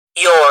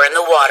You're in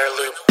the water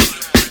loop.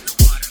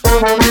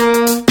 Water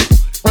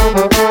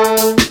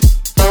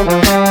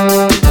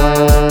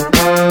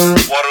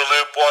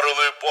loop, water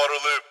loop, water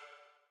loop.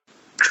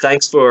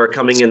 Thanks for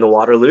coming in the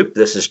water loop.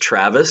 This is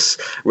Travis.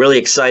 Really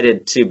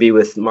excited to be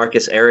with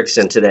Marcus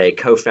Ericksen today,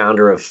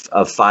 co-founder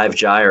of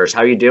Gyres. How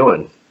are you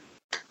doing?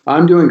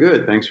 I'm doing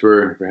good. Thanks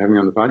for having me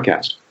on the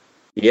podcast.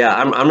 Yeah,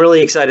 I'm really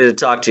excited to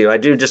talk to you. I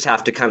do just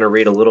have to kind of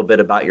read a little bit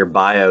about your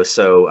bio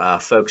so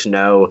folks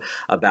know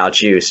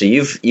about you. So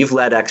you've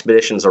led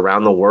expeditions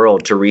around the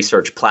world to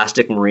research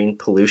plastic marine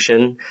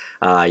pollution,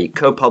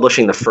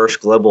 co-publishing the first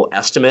global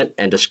estimate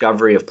and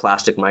discovery of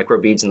plastic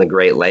microbeads in the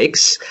Great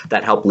Lakes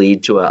that helped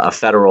lead to a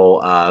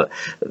federal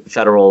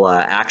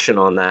action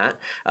on that.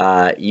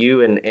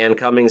 You and Ann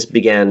Cummings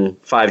began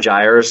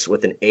Gyres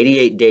with an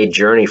 88-day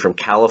journey from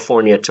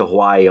California to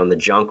Hawaii on the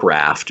Junk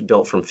Raft,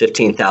 built from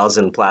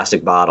 15,000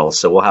 plastic bottles.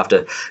 So we'll have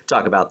to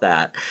talk about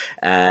that.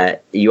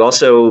 You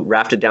also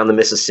rafted down the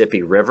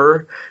Mississippi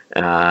River.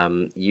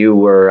 You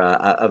were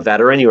a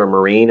veteran. You were a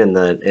Marine in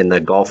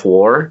the Gulf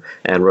War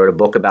and wrote a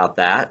book about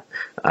that.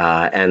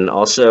 And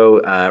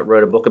also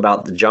wrote a book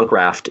about the Junk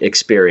Raft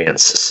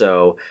experience.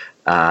 So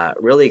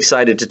really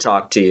excited to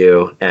talk to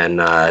you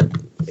and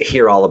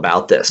hear all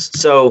about this.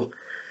 So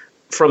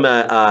from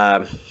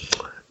a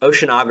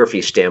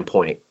oceanography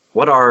standpoint,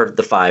 what are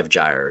the 5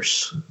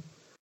 gyres?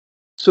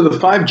 So the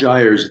 5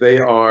 gyres, they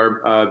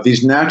are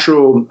these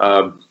natural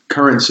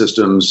current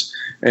systems.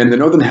 In the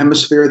Northern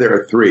Hemisphere, there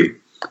are 3.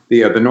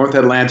 The North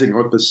Atlantic,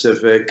 North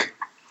Pacific.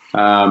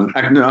 I'm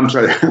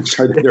sorry,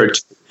 there are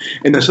 2.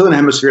 In the Southern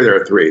Hemisphere,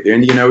 there are 3. The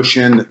Indian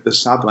Ocean, the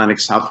South Atlantic,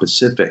 South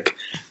Pacific.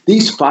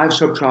 These 5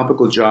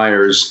 subtropical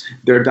gyres,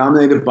 they're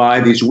dominated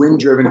by these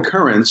wind-driven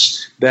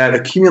currents that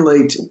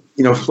accumulate,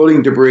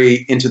 floating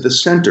debris into the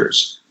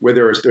centers, where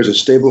there's a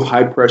stable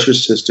high-pressure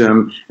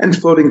system, and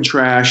floating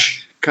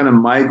trash kind of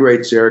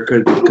migrates there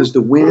because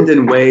the wind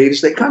and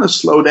waves, they kind of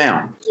slow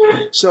down.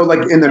 So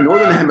like in the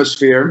Northern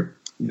Hemisphere,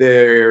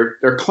 they're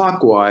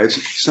clockwise.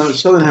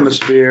 Southern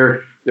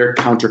Hemisphere, they're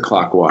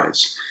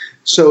counterclockwise.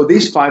 So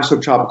these 5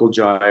 subtropical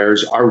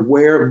gyres are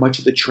where much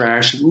of the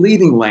trash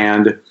leaving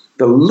land,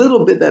 the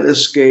little bit that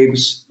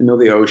escapes in the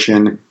middle of the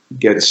ocean,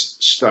 gets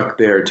stuck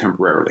there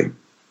temporarily.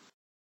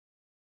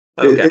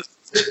 Okay.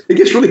 It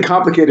gets really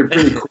complicated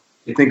pretty quick.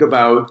 You think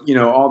about,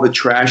 all the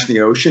trash in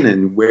the ocean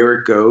and where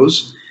it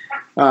goes.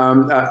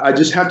 I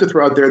just have to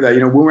throw out there that,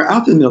 when we're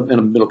out in the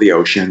middle of the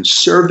ocean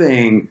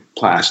surveying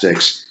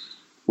plastics,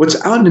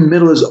 what's out in the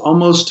middle is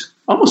almost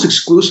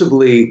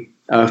exclusively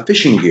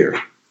fishing gear.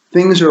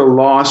 Things are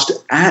lost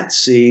at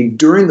sea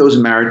during those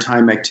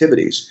maritime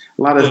activities.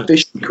 A lot of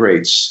fishing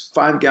crates,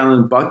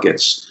 5-gallon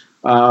buckets,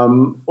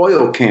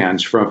 oil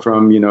cans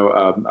from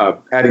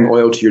adding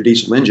oil to your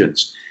diesel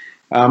engines.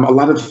 A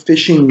lot of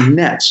fishing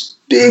nets,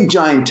 big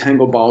giant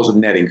tangle balls of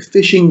netting,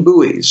 fishing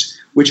buoys,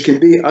 which can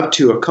be up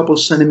to a couple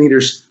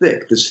centimeters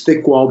thick, this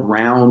thick-walled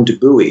round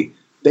buoy.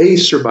 They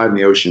survive in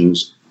the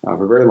oceans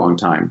for a very long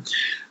time.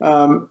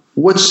 So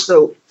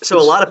a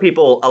lot of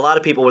people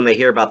when they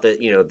hear about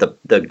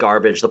the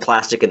garbage, the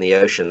plastic in the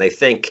ocean, they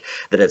think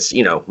that it's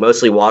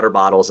mostly water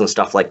bottles and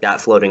stuff like that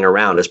floating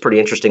around. It's pretty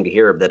interesting to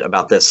hear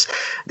about this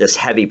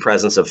heavy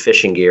presence of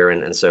fishing gear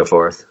and so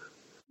forth.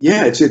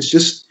 Yeah, it's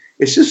just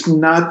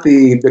not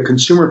the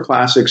consumer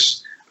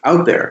plastics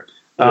out there.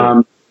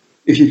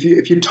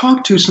 If you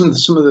talk to some of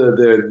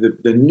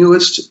the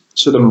newest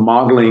sort of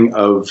modeling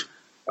of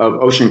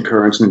ocean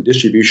currents and the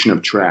distribution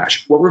of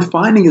trash, what we're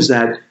finding is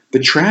that the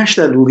trash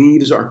that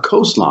leaves our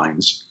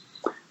coastlines,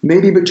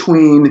 maybe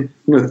between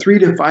 3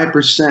 to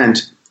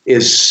 5%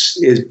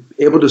 is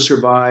able to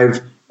survive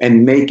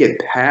and make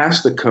it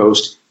past the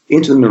coast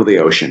into the middle of the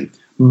ocean.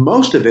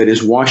 Most of it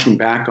is washing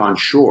back on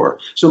shore.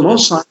 So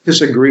most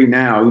scientists agree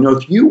now,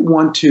 if you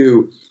want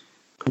to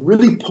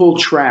really pull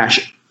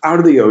trash out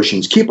of the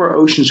oceans, keep our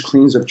oceans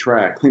clean of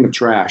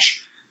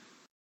trash,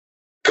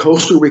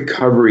 coastal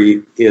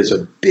recovery is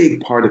a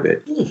big part of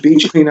it.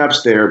 Beach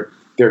cleanups,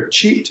 they're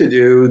cheap to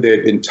do.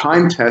 They've been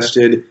time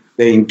tested.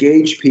 They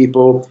engage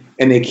people,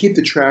 and they keep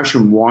the trash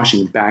from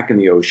washing back in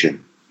the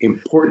ocean.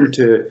 Important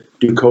to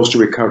do coastal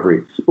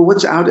recovery. But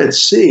what's out at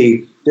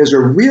sea, there's a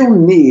real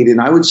need,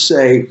 and I would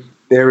say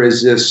there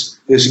is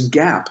this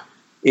gap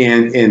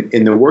in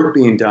the work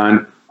being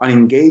done on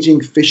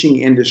engaging fishing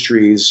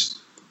industries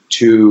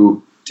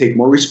to take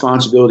more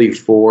responsibility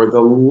for the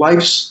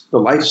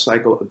life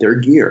cycle of their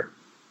gear.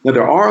 Now,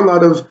 there are a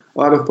lot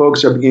of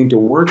folks that are beginning to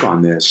work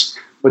on this,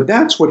 but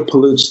that's what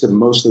pollutes the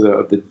most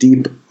of the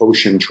deep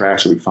ocean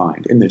trash that we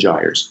find in the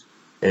gyres.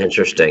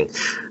 Interesting.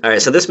 All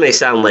right, so this may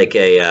sound like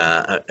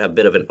a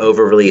bit of an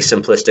overly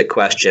simplistic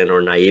question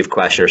or naive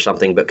question or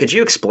something, but could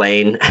you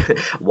explain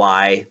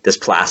why this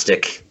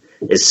plastic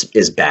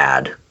is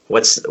bad?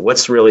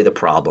 What's really the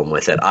problem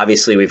with it?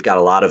 Obviously, we've got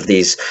a lot of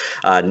these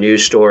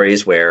news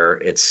stories where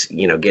it's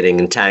getting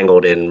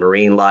entangled in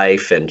marine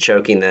life and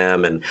choking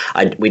them. And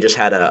we just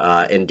had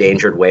a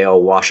endangered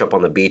whale wash up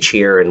on the beach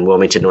here in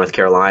Wilmington, North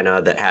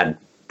Carolina, that had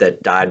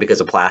that died because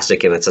of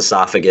plastic in its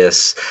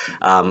esophagus.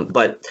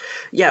 But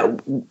yeah,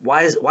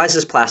 why is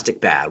this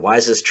plastic bad? Why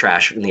is this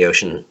trash in the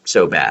ocean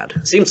so bad?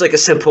 Seems like a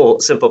simple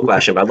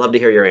question, but I'd love to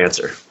hear your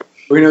answer.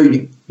 Well,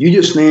 you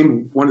just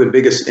named one of the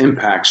biggest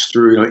impacts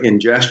through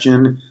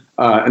ingestion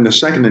and the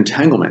second,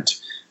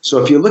 entanglement.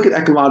 So if you look at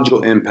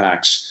ecological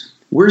impacts,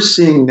 we're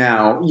seeing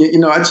now,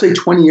 I'd say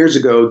 20 years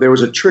ago, there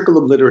was a trickle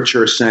of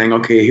literature saying,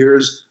 okay,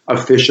 here's a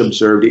fish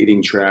observed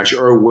eating trash,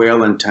 or a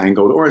whale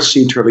entangled, or a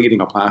sea turtle eating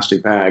a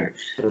plastic bag.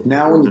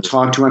 Now, when I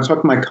talk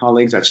to my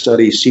colleagues that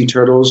study sea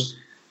turtles,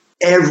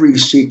 every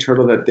sea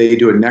turtle that they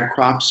do a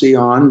necropsy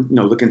on,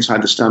 look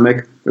inside the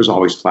stomach, there's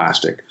always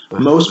plastic.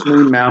 Most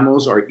marine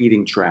mammals are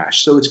eating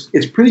trash. So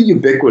it's pretty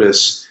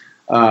ubiquitous,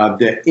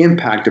 the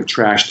impact of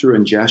trash through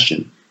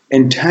ingestion.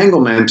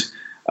 Entanglement,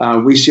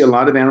 we see a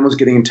lot of animals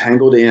getting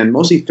entangled in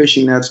mostly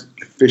fishing nets,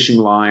 fishing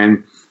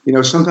line.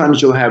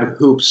 Sometimes you'll have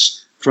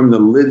hoops from the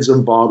lids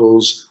of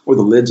bottles or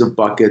the lids of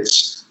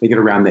buckets. They get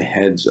around the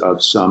heads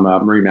of some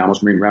marine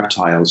mammals, marine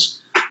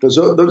reptiles. Those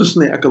are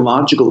some of the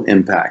ecological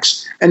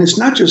impacts. And it's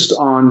not just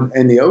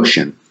in the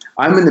ocean.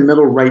 I'm in the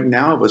middle right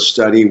now of a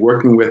study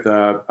working with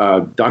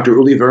Dr.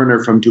 Uli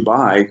Werner from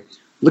Dubai,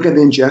 looking at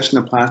the ingestion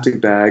of plastic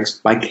bags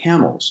by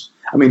camels.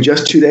 I mean,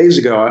 just 2 days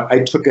ago,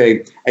 I took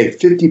a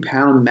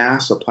 50-pound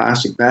mass of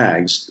plastic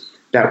bags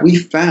that we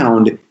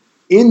found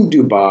in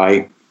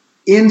Dubai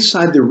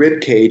inside the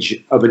rib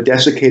cage of a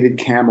desiccated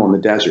camel in the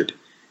desert.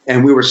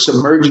 And we were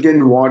submerged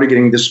in water,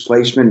 getting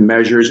displacement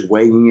measures,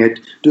 weighing it,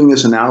 doing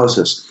this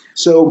analysis.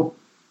 So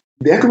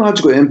the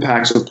ecological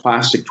impacts of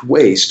plastic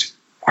waste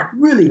are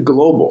really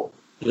global.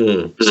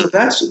 So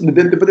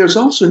but there's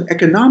also an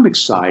economic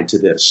side to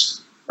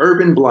this.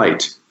 Urban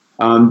blight.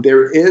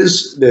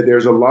 There's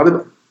a lot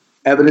of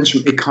evidence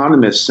from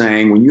economists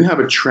saying when you have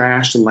a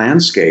trashed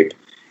landscape,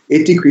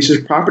 it decreases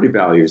property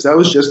values. That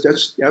was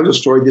a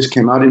story just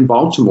came out in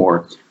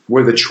Baltimore,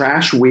 where the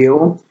trash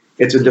wheel,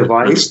 it's a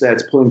device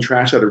that's pulling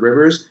trash out of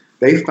rivers.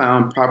 They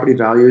found property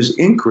values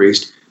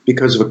increased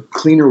because of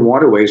cleaner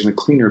waterways and a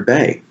cleaner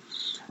bay.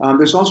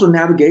 There's also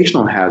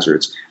navigational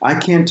hazards. I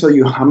can't tell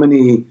you how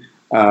many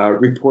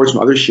reports from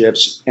other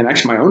ships, and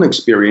actually my own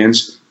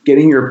experience,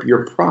 getting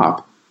your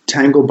prop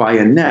tangled by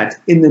a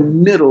net in the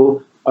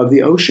middle of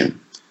the ocean.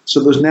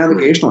 So those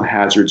navigational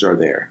hazards are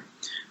there.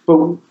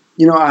 But,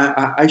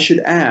 I should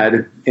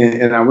add,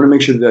 and I want to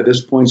make sure that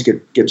this point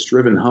gets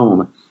driven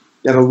home,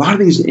 that a lot of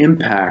these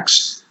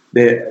impacts,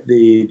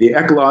 the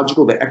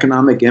ecological, the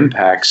economic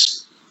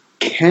impacts,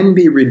 can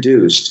be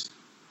reduced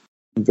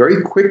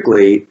very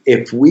quickly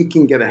if we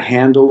can get a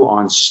handle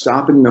on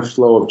stopping the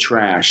flow of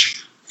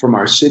trash from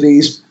our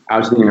cities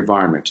out to the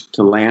environment,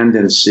 to land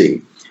and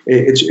sea.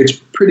 It's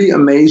pretty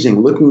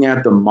amazing looking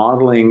at the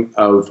modeling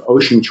of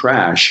ocean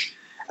trash.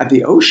 At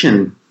the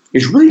ocean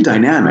is really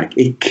dynamic.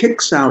 It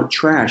kicks out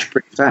trash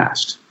pretty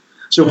fast.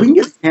 So if we can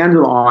get a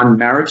handle on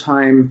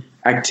maritime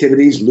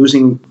activities,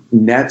 losing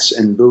nets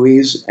and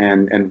buoys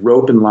and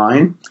rope and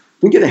line,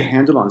 if we get a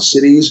handle on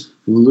cities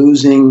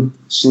losing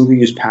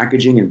single-use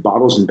packaging and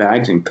bottles and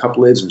bags and cup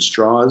lids and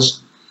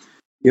straws,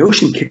 the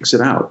ocean kicks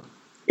it out.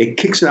 It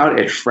kicks it out,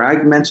 it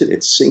fragments it,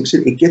 it sinks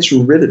it, it gets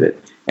rid of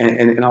it.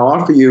 And I'll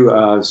offer you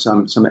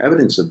some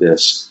evidence of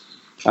this.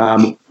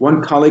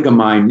 One colleague of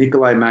mine,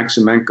 Nikolai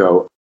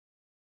Maximenko,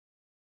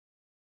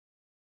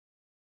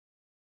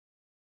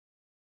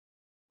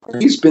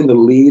 he's been the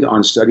lead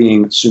on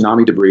studying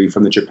tsunami debris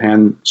from the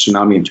Japan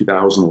tsunami in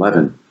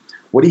 2011.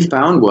 What he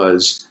found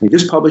was, he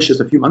just published this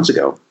a few months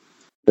ago,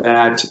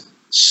 that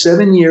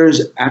 7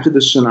 years after the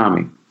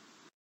tsunami,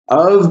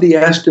 of the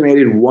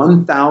estimated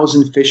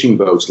 1,000 fishing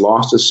boats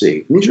lost to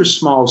sea, and these are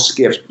small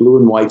skiffs, blue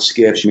and white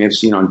skiffs you may have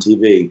seen on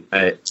TV.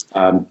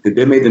 Right.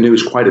 They made the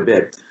news quite a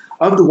bit.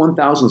 Of the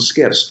 1,000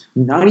 skiffs,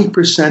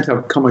 90%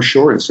 have come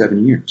ashore in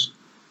 7 years.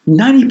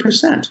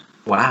 90%.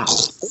 Wow.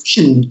 The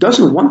ocean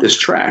doesn't want this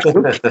trash.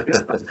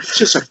 It's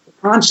just a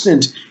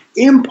constant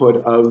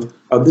input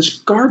of this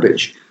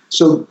garbage.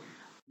 So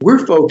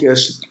we're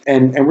focused,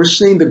 and we're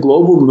seeing the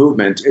global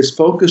movement is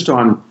focused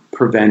on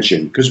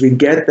prevention, because we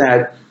get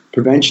that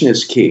prevention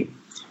is key.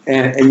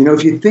 And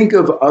if you think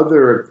of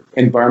other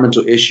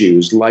environmental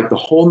issues like the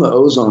hole in the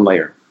ozone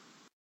layer,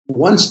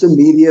 once the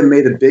media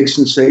made a big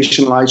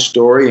sensationalized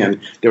story and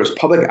there was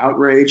public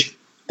outrage,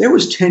 there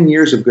was 10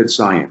 years of good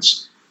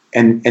science.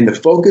 And the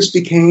focus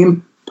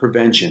became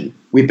prevention.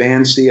 We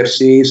banned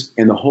CFCs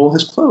and the hole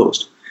has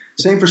closed.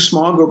 Same for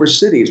smog over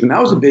cities. When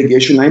that was a big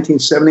issue in the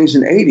 1970s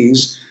and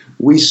 80s,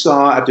 we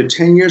saw after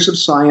 10 years of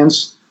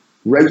science,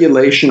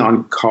 regulation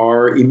on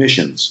car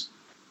emissions.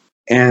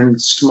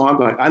 And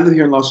smog, I live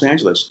here in Los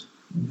Angeles,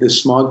 the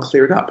smog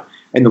cleared up.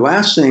 And the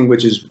last thing,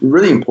 which is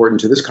really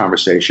important to this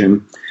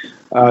conversation,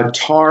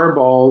 tar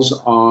balls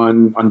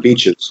on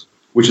beaches,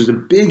 which is a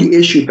big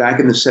issue back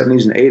in the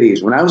 70s and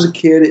 80s. When I was a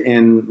kid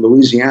in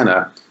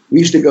Louisiana, we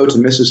used to go to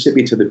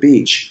Mississippi to the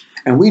beach,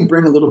 and we'd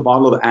bring a little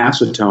bottle of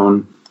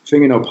acetone,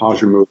 fingernail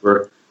polish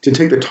remover, to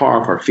take the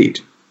tar off our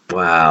feet.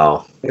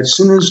 Wow. As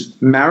soon as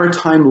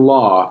maritime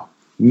law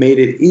made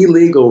it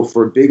illegal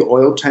for big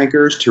oil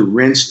tankers to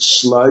rinse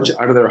sludge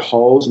out of their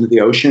hulls into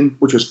the ocean,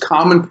 which was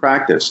common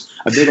practice.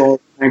 A big oil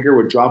tanker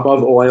would drop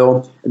off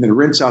oil and then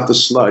rinse out the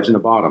sludge in the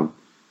bottom.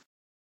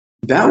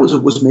 That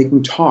was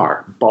making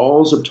tar,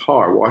 balls of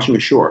tar washing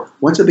ashore.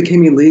 Once it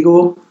became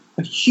illegal,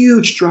 a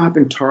huge drop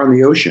in tar in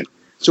the ocean.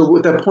 So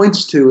what that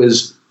points to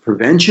is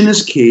prevention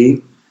is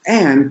key,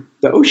 and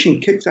the ocean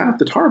kicks out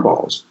the tar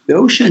balls. The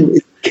ocean,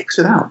 it kicks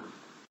it out.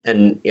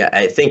 And yeah,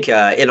 I think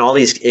in all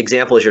these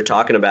examples you're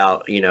talking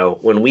about,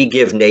 when we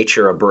give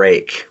nature a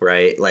break,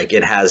 right, like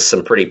it has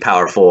some pretty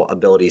powerful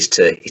abilities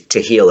to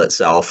heal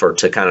itself or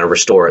to kind of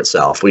restore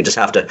itself. We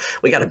got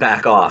to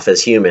back off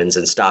as humans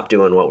and stop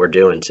doing what we're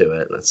doing to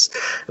it. That's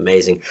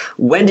amazing.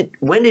 When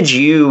did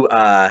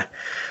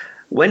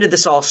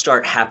this all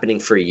start happening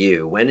for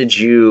you? When did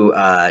you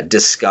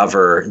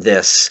discover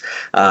this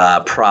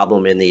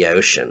problem in the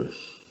ocean?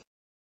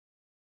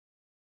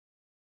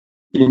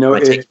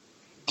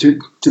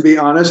 To be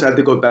honest, I have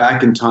to go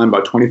back in time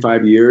about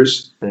 25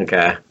 years.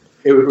 Okay.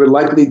 It would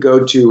likely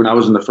go to when I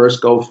was in the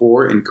first Gulf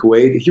War in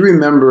Kuwait. If you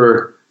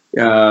remember,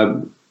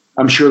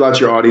 I'm sure lots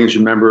of your audience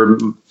remember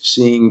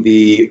seeing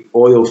the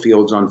oil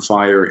fields on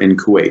fire in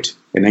Kuwait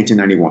in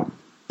 1991.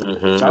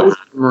 Mm-hmm. So I was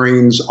with the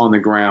Marines on the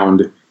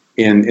ground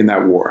in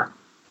that war.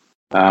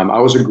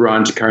 I was a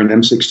grunt carrying an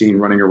M16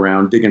 running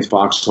around, digging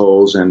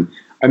foxholes. And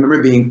I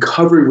remember being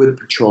covered with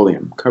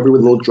petroleum, covered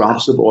with little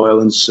drops of oil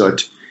and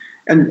soot.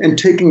 And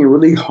taking a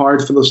really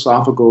hard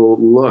philosophical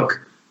look,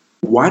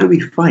 why do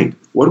we fight?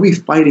 What are we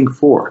fighting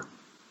for?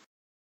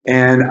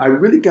 And I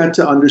really got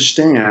to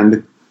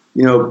understand,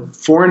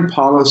 foreign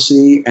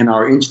policy and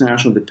our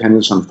international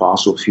dependence on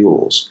fossil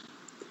fuels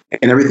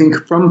and everything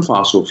from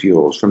fossil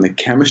fuels, from the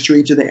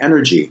chemistry to the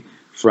energy,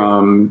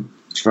 from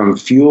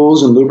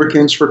fuels and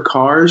lubricants for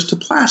cars to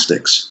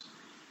plastics.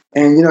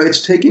 And,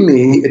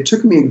 it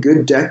took me a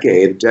good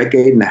decade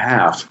and a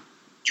half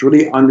to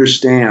really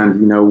understand,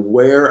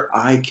 where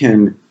I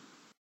can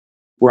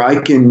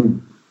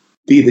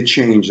be the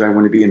change that I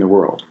want to be in the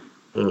world.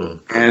 Mm.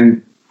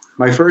 And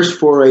my first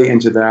foray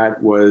into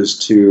that was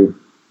to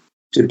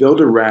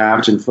build a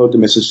raft and float the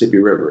Mississippi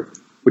River,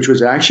 which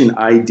was actually an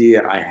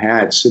idea I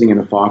had sitting in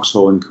a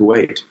foxhole in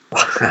Kuwait.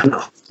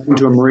 Wow. Talking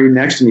to a Marine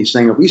next to me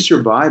saying, if we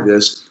survive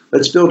this,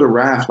 let's build a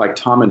raft like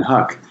Tom and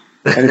Huck.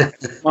 And if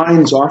the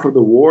lines off of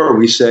the war,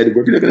 we said,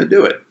 we're going to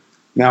do it.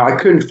 Now, I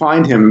couldn't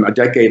find him a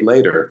decade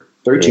later,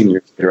 13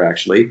 years later,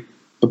 actually.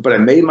 But I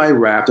made my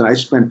raft, and I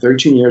spent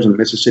 13 years on the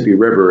Mississippi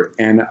River.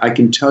 And I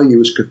can tell you it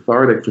was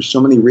cathartic for so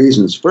many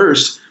reasons.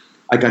 First,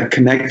 I got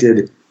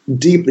connected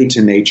deeply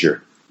to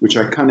nature, which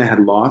I kind of had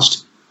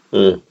lost.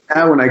 Mm.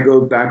 Now, when I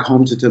go back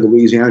home to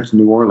Louisiana, to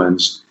New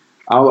Orleans,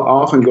 I'll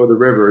often go to the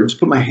river and just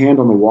put my hand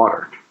on the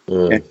water.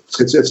 Mm. And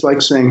it's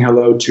like saying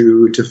hello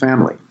to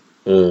family.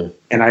 Mm.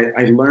 And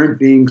I learned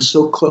being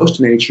so close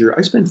to nature.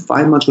 I spent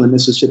 5 months on the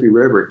Mississippi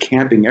River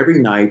camping every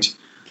night,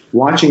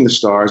 watching the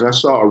stars. I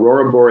saw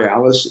Aurora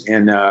Borealis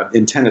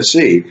in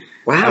Tennessee.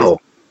 Wow.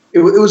 It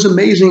was an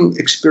amazing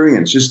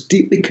experience, just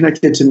deeply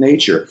connected to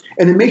nature.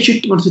 And it makes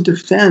you want to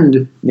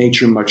defend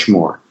nature much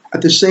more.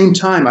 At the same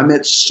time, I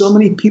met so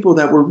many people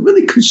that were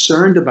really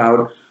concerned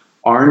about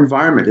our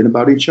environment and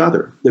about each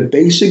other. The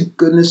basic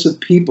goodness of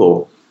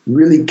people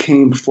really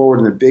came forward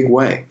in a big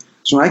way.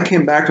 So when I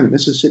came back from the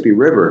Mississippi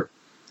River,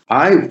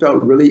 I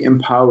felt really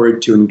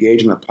empowered to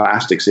engage in the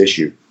plastics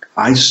issue.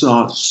 I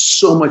saw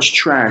so much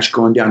trash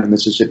going down the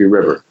Mississippi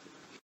River.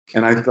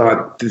 And I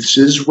thought, this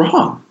is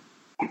wrong.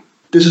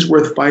 This is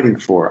worth fighting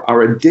for.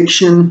 Our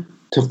addiction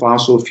to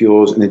fossil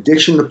fuels and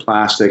addiction to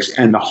plastics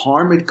and the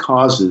harm it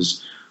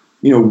causes,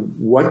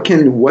 what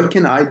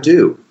can I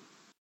do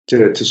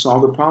to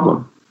solve the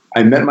problem?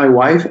 I met my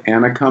wife,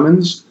 Anna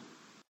Cummins,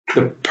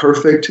 the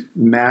perfect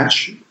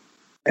match.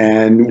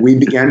 And we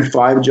began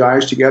 5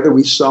 Gyres together.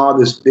 We saw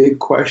this big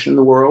question in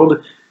the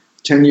world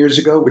 10 years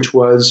ago, which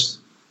was,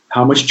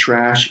 how much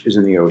trash is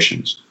in the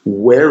oceans?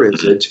 Where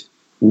is it?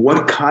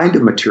 What kind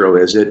of material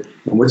is it?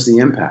 And what's the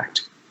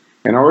impact?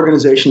 And our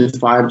organization is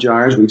 5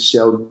 Gyres. We've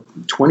sailed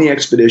 20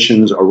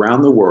 expeditions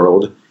around the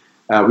world.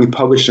 We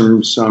published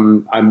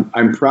some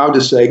I'm proud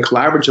to say,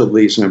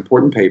 collaboratively, some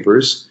important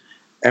papers.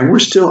 And we're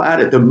still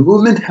at it. The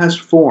movement has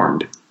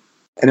formed.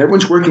 And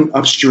everyone's working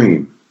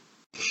upstream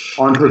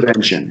on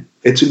prevention.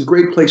 It's a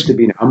great place to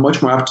be now. I'm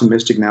much more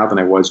optimistic now than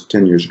I was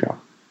 10 years ago.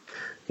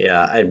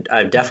 Yeah,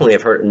 I definitely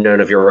have known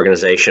of your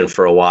organization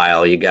for a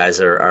while. You guys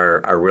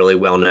are really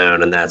well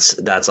known, and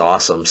that's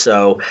awesome.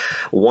 So,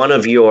 one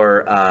of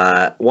your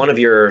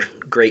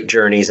great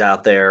journeys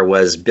out there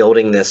was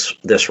building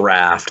this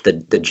raft,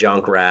 the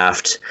Junk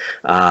Raft,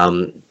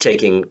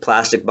 taking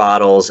plastic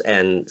bottles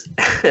and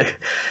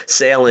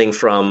sailing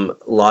from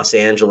Los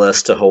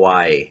Angeles to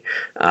Hawaii,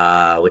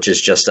 which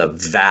is just a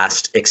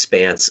vast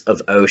expanse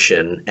of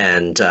ocean,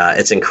 and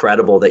it's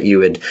incredible that you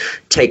would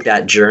take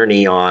that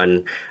journey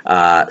on.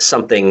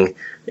 Something,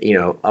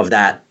 of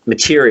that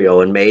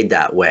material and made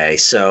that way.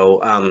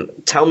 So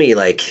tell me,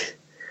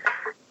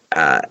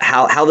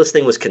 how this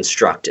thing was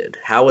constructed.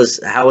 How was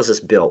this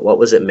built? What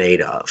was it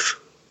made of?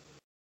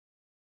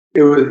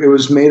 It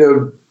was made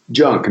of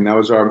junk, and that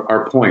was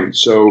our point.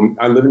 So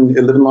I live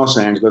in Los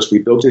Angeles. We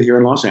built it here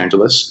in Los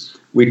Angeles.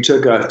 We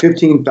took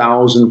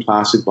 15,000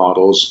 plastic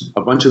bottles.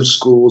 A bunch of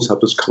schools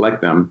helped us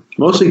collect them,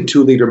 mostly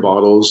 2-liter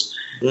bottles.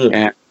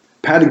 And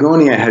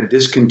Patagonia had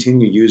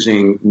discontinued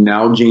using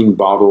Nalgene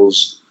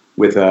bottles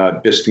with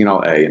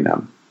bisphenol A in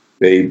them.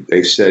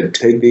 They said,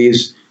 take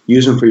these,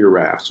 use them for your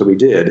raft. So we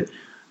did.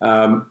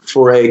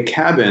 For a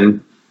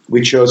cabin,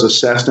 we chose a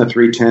Cessna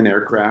 310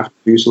 aircraft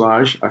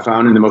fuselage. I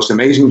found in the most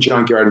amazing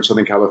junkyard in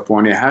Southern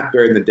California, half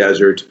buried in the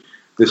desert,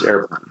 this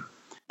airplane.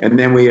 And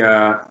then we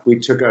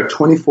took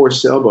 24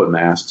 sailboat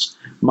masts.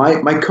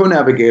 My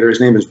co-navigator, his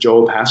name is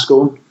Joel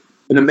Pascal,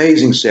 an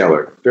amazing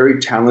sailor, very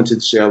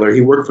talented sailor.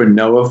 He worked for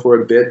NOAA for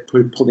a bit,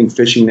 pulling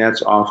fishing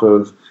nets off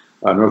of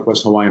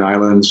Northwest Hawaiian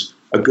Islands.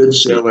 A good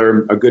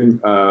sailor, a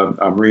good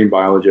marine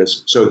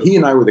biologist. So he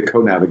and I were the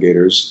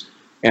co-navigators.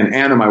 And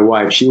Anna, my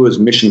wife, she was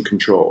mission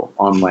control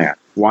on land,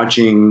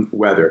 watching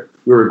weather.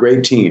 We were a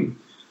great team.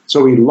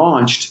 So we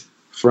launched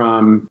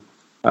from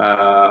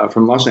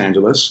Los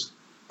Angeles,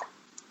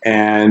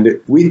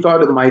 and we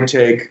thought it might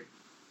take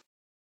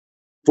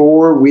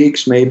 4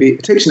 weeks, maybe.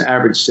 It takes an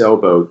average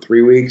sailboat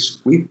 3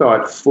 weeks. We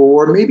thought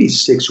 4, maybe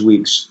 6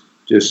 weeks,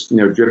 just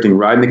drifting,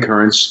 riding the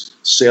currents,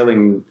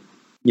 sailing,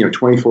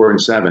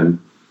 24/7.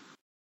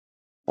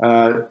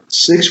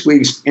 6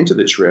 weeks into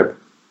the trip,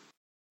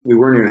 we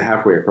weren't even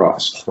halfway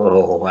across.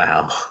 Oh,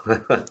 wow.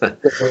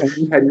 And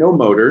we had no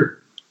motor.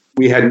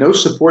 We had no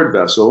support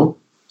vessel.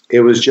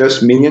 It was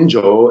just me and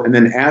Joel. And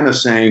then Anna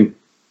saying,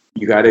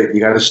 you got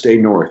to stay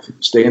north.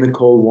 Stay in the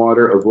cold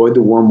water. Avoid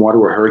the warm water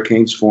where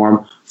hurricanes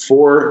form.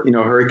 4,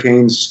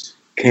 hurricanes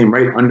came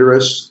right under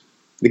us.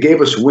 They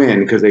gave us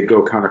wind because they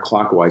go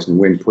counterclockwise, and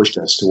wind pushed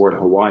us toward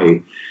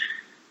Hawaii.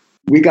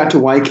 We got to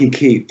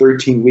Waikiki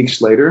 13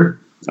 weeks later.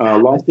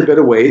 Lost a bit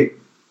of weight.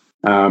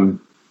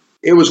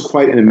 It was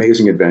quite an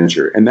amazing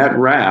adventure. And that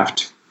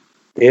raft,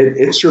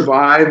 it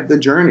survived the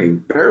journey.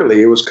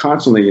 Barely. It was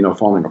constantly,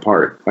 falling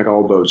apart, like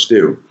all boats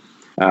do.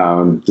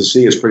 The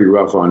sea is pretty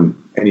rough on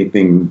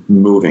anything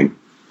moving.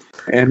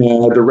 And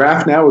the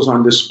raft now is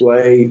on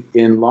display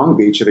in Long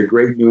Beach at a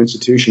great new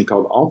institution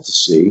called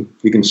Altasea.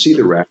 You can see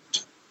the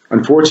raft.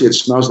 Unfortunately, it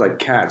smells like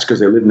cats because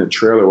they lived in a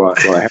trailer while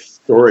I had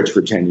storage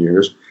for 10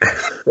 years.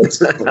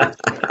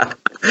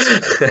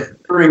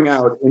 Pouring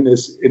out in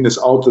this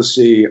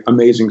Altasea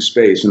amazing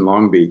space in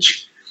Long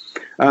Beach.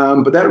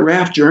 But that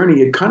raft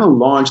journey, it kind of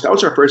launched, that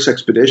was our first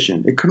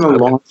expedition. It kind of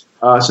launched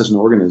us as an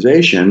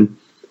organization.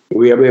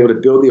 We were able to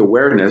build the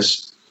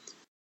awareness.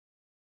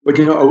 But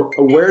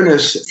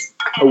awareness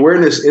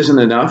isn't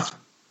enough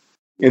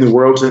in the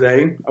world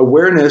today.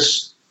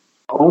 Awareness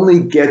only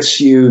gets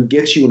you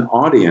an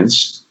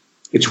audience.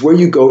 It's where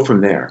you go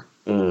from there.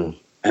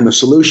 And the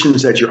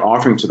solutions that you're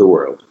offering to the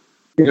world.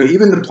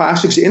 Even the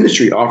plastics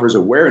industry offers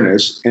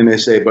awareness, and they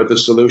say, but the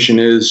solution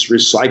is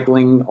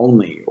recycling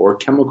only or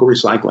chemical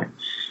recycling.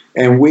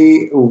 And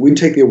we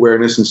take the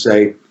awareness and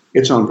say,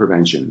 it's on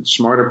prevention,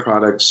 smarter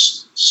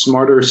products,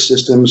 smarter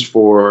systems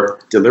for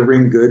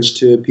delivering goods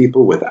to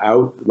people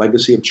without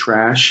legacy of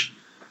trash,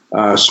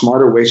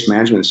 smarter waste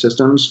management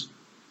systems.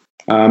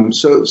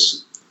 So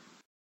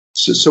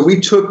we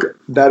took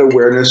that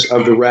awareness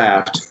of the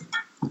raft,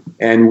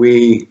 and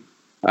we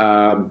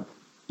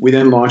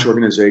then launched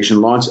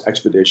organization, launched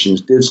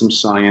expeditions, did some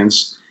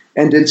science,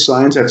 and did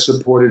science that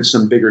supported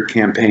some bigger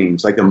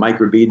campaigns, like the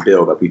microbead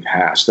bill that we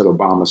passed that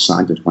Obama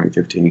signed in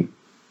 2015.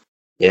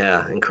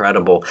 Yeah,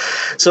 incredible.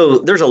 So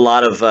there's a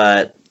lot of,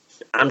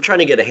 I'm trying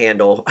to get a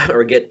handle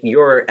or get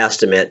your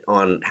estimate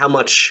on how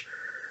much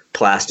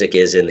plastic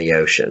is in the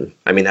ocean.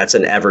 I mean, that's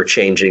an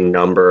ever-changing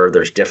number.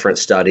 There's different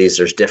studies.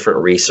 There's different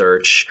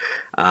research.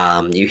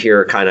 You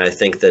hear kind of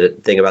think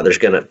about there's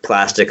going to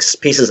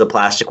pieces of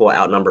plastic will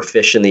outnumber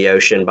fish in the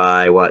ocean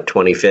by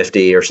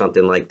 2050 or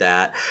something like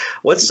that.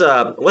 What's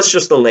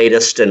just the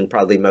latest and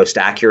probably most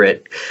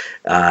accurate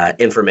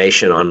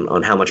information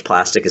on how much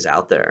plastic is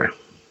out there?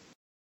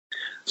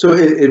 So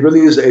it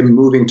really is a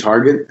moving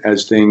target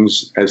as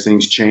things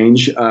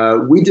change.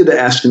 We did an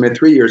estimate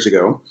 3 years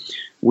ago.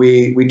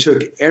 We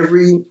took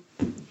every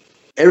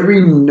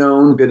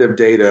known bit of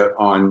data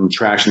on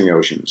trash in the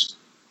oceans,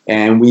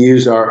 and we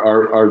used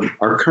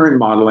our current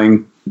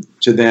modeling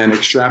to then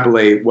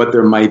extrapolate what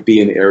there might be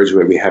in areas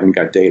where we haven't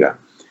got data.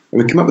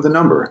 And we came up with a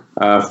number,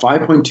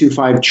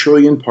 5.25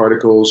 trillion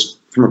particles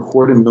from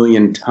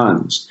 250,000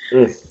 tons.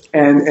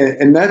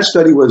 And that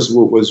study was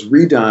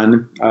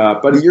redone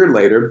about a year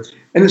later,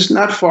 and it's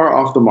not far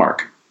off the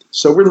mark.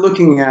 So we're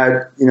looking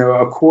at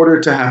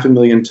 250,000 to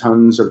 500,000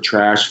 tons of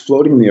trash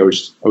floating in the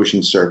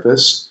ocean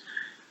surface.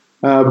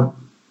 But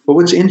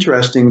what's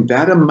interesting,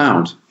 that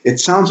amount, it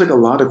sounds like a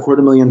lot,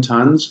 250,000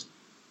 tons.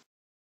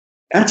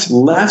 That's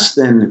less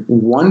than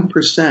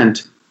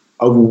 1%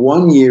 of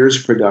 1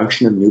 year's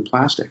production of new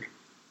plastic.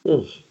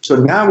 So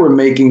now we're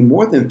making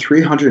more than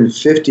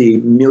 350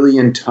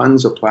 million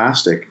tons of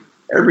plastic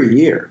every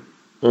year.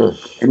 And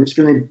it's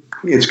going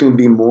to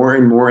be more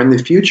and more in the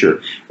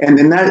future. And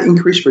then that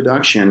increased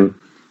production,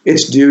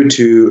 it's due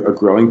to a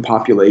growing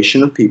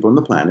population of people on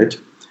the planet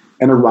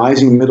and a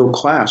rising middle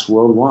class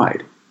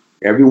worldwide.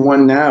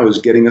 Everyone now is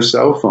getting a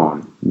cell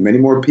phone. Many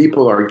more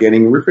people are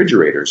getting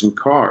refrigerators and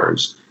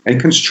cars.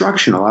 And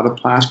construction, a lot of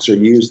plastics are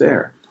used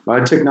there. A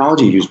lot of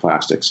technology use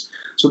plastics.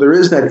 So there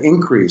is that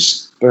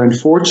increase, but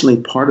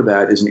unfortunately part of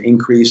that is an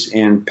increase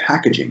in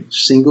packaging,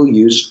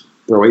 single-use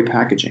throwaway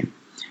packaging.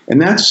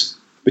 And that's,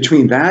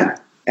 between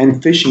that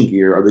and fishing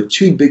gear are the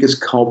two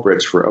biggest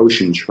culprits for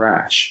ocean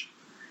trash.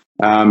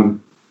 So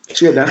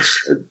if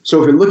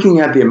you're looking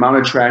at the amount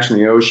of trash in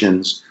the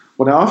oceans,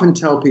 what I often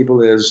tell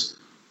people is,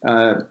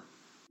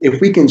 if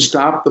we can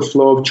stop the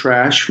flow of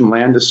trash from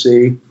land to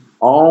sea,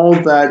 all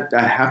that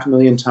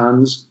 500,000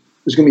 tons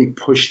is going to be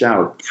pushed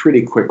out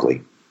pretty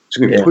quickly. It's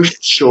going to be pushed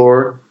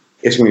ashore.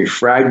 It's going to be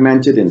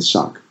fragmented and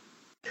sunk.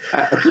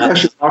 I think I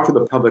should offer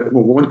the public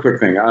one quick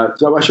thing.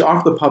 So I should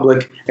offer the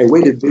public a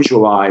way to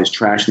visualize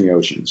trash in the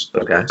oceans.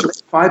 Okay. So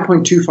it's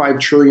 5.25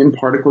 trillion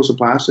particles of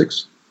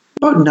plastics.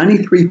 About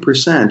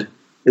 93%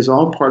 is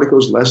all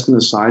particles less than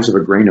the size of a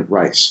grain of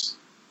rice.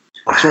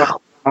 Wow.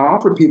 So I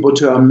offer people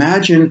to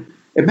imagine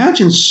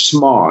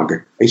smog,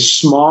 a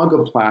smog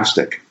of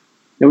plastic.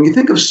 Now, when you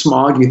think of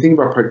smog, you think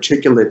about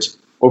particulate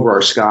over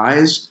our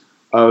skies,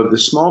 of the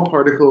small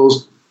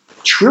particles,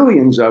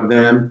 trillions of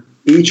them,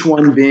 each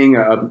one being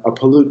a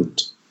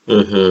pollutant.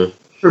 Mm-hmm.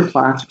 For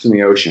plastics in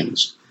the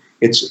oceans,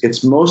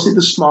 it's mostly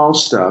the small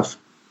stuff.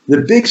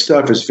 The big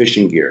stuff is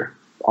fishing gear,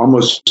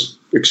 almost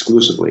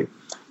exclusively.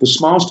 The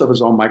small stuff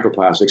is all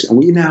microplastics, and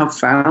we now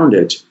found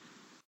it.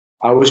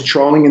 I was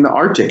trawling in the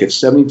Arctic at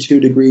 72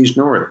 degrees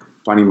north,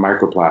 finding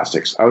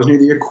microplastics. I was near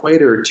the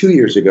equator 2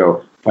 years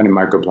ago, finding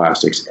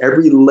microplastics.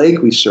 Every lake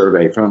we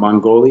survey, from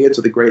Mongolia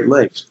to the Great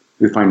Lakes,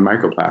 we find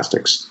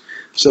microplastics.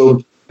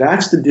 So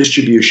that's the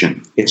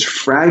distribution. It's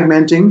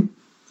fragmenting.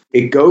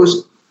 It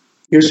goes,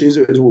 here's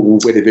a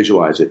way to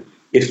visualize it.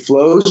 It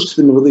flows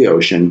to the middle of the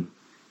ocean.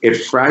 It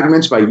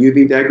fragments by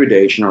UV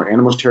degradation or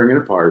animals tearing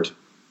it apart.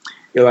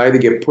 It'll either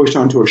get pushed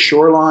onto a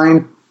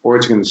shoreline, or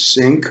it's going to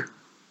sink,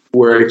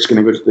 where it's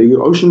going to go to the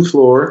ocean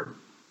floor,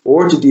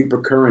 or to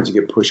deeper currents and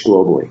get pushed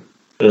globally.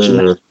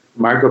 So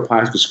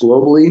microplastics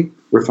globally,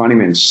 we're finding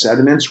them in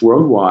sediments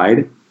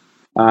worldwide,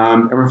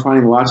 and we're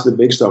finding lots of the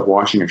big stuff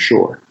washing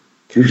ashore.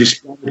 We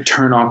just want to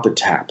turn off the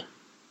tap.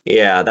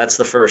 Yeah, that's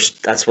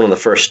one of the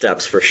first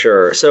steps for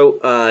sure. So,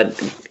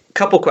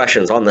 couple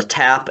questions on the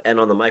tap and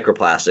on the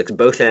microplastics,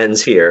 both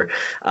ends here.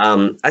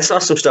 I saw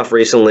some stuff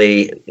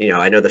recently,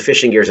 I know the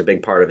fishing gear is a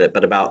big part of it,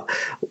 but about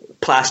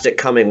plastic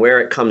coming, where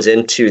it comes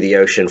into the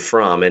ocean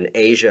from, and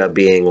Asia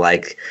being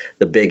like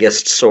the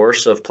biggest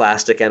source of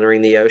plastic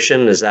entering the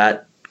ocean. Is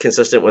that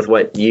consistent with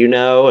what you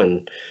know?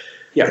 And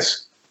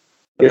yes.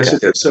 Yes,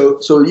 it is.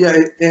 So yeah,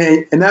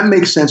 and that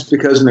makes sense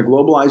because in the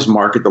globalized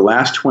market, the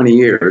last 20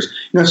 years,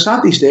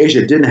 Southeast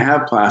Asia didn't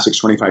have plastics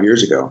 25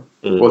 years ago.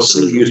 Mm-hmm. Well,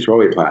 single-use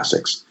throwaway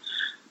plastics.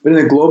 But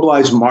in the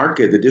globalized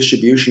market, the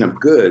distribution of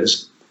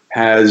goods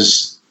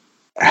has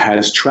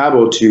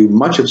traveled to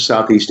much of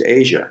Southeast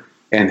Asia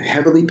and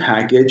heavily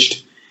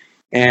packaged,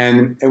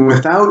 and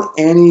without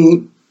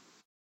any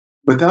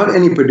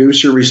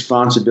producer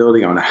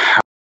responsibility on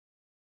how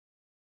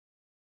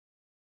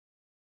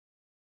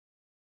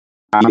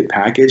they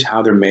package,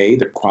 how they're made,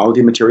 the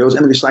quality of materials,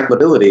 and the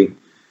recyclability.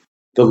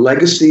 The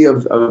legacy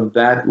of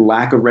that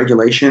lack of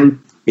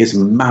regulation is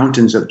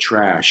mountains of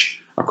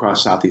trash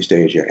across Southeast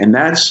Asia. And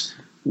that's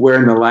where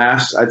in the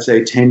last, I'd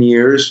say, 10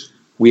 years,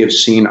 we have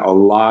seen a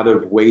lot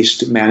of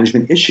waste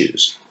management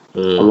issues.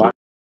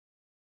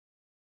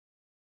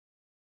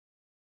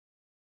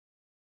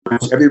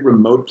 Every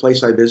remote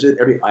place I visit,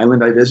 every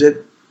island I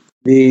visit,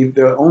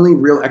 the only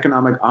real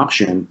economic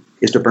option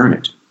is to burn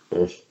it.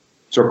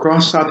 So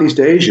across Southeast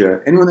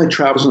Asia, anyone that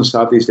travels in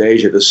Southeast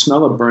Asia, the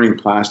smell of burning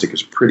plastic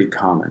is pretty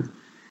common.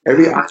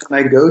 Every island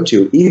I go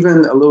to,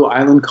 even a little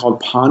island called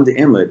Pond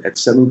Inlet at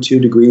 72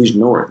 degrees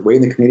north, way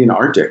in the Canadian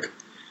Arctic,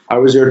 I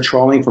was there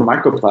trawling for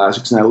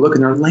microplastics, and I look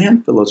and their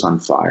landfill is on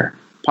fire.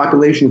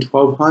 Population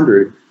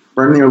 1,200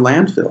 burning their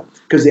landfill.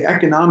 Because the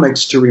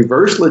economics to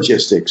reverse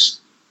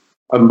logistics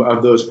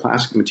of those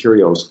plastic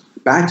materials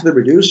back to the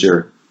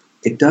producer,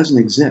 it doesn't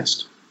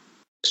exist.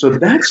 So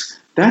that's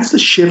the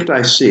shift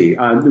I see.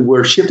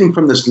 We're shifting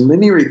from this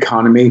linear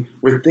economy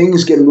where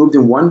things get moved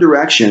in one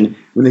direction.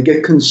 When they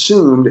get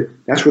consumed,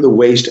 that's where the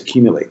waste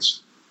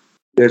accumulates.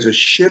 There's a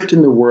shift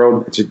in the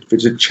world.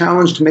 It's a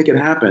challenge to make it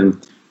happen,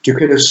 to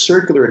create a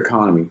circular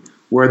economy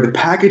where the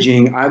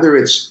packaging, either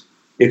it's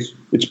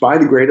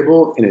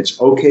biodegradable and it's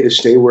okay to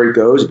stay where it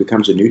goes, it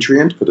becomes a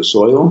nutrient for the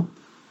soil,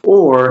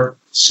 or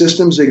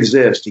systems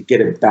exist to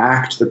get it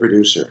back to the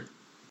producer.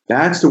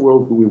 That's the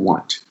world we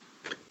want.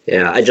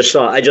 Yeah, I just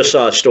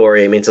saw a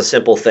story. I mean, it's a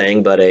simple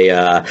thing, but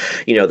the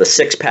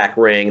 6-pack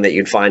ring that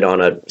you'd find on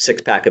a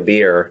 6-pack of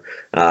beer,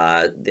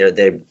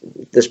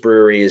 this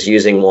brewery is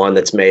using one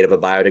that's made of a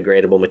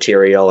biodegradable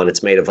material, and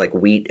it's made of like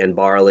wheat and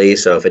barley.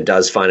 So if it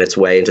does find its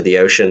way into the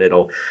ocean,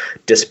 it'll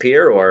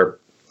disappear, or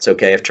it's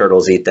okay if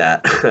turtles eat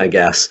that, I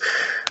guess.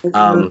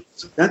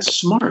 That's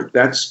smart.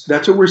 That's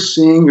what we're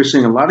seeing. You're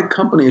seeing a lot of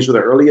companies where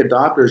the early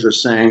adopters are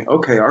saying,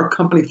 okay, our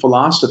company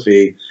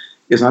philosophy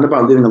is not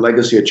about leaving a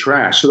legacy of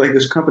trash. So like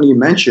this company you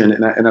mentioned,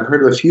 and I've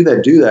heard of a few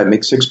that do that,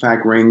 make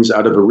 6-pack rings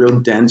out of a real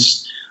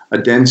dense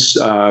pulp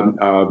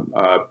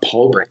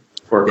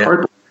or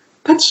cardboard.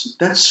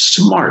 That's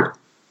smart.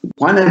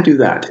 Why not do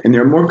that? And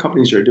there are more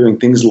companies that are doing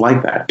things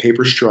like that.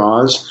 Paper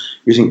straws,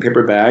 using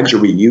paper bags are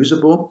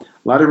reusable.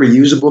 A lot of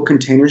reusable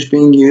containers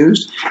being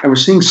used. And we're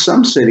seeing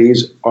some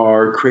cities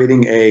are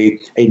creating a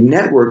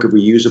network of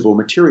reusable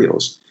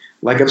materials.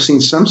 Like I've seen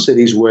some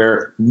cities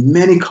where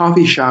many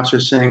coffee shops are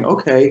saying,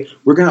 okay,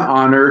 we're going to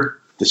honor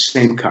the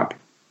same cup,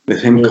 the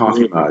same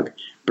coffee mug.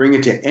 Bring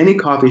it to any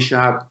coffee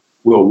shop.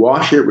 We'll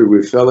wash it, we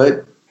refill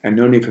it, and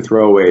no need for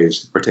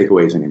throwaways or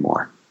takeaways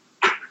anymore.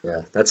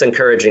 Yeah, that's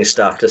encouraging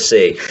stuff to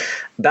see.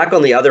 Back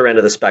on the other end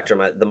of the spectrum,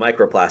 the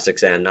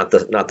microplastics end, not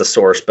the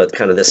source, but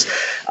kind of this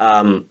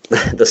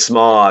the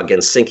smog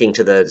and sinking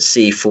to the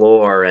sea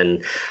floor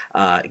and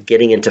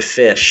getting into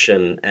fish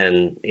and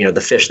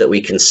the fish that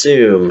we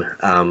consume.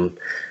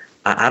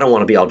 I don't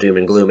want to be all doom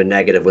and gloom and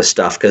negative with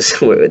stuff because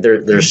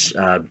there's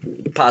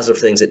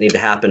positive things that need to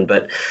happen.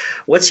 But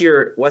what's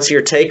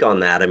your take on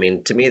that? I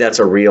mean, to me, that's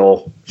a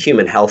real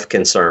human health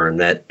concern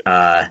that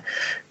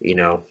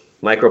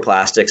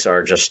microplastics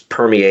are just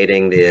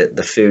permeating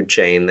the food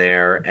chain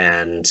there,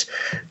 and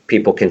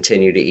people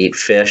continue to eat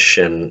fish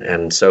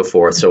and so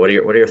forth. So what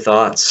are your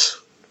thoughts?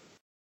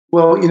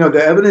 Well,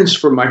 the evidence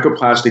for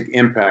microplastic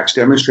impacts,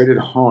 demonstrated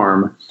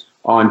harm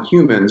on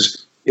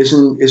humans,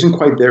 isn't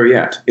quite there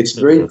yet. It's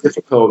very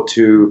difficult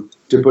to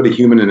put a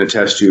human in a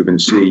test tube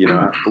and see,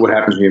 what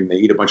happens when they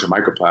eat a bunch of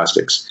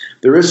microplastics.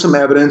 There is some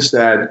evidence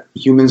that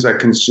humans that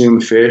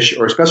consume fish,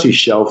 or especially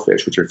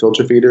shellfish, which are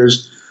filter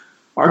feeders,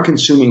 are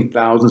consuming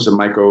thousands of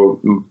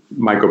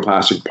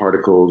microplastic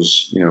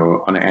particles,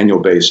 on an annual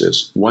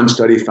basis. One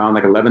study found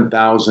like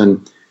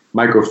 11,000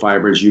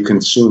 microfibers you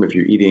consume if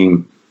you're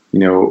eating,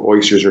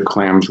 oysters or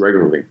clams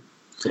regularly.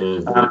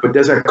 But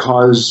does that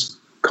cause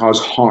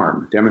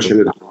harm,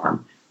 demonstrated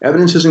harm?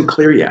 Evidence isn't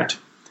clear yet.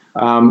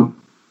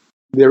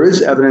 There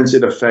is evidence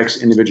it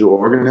affects individual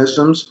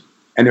organisms,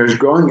 and there's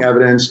growing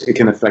evidence it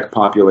can affect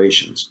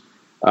populations.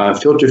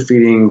 Filter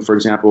feeding, for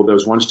example, there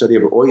was one study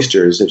of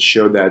oysters that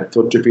showed that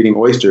filter feeding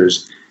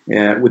oysters,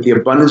 with the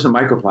abundance of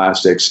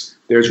microplastics,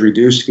 there's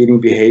reduced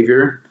feeding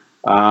behavior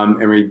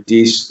and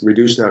reduced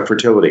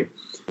fertility.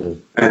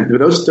 And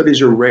those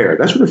studies are rare.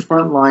 That's what the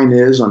front line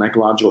is on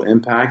ecological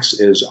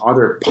impacts, are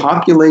there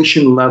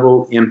population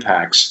level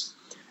impacts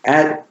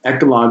at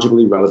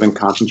ecologically relevant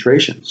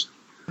concentrations?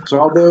 So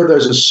although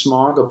there's a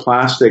smog of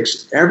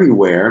plastics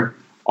everywhere,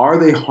 are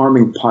they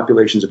harming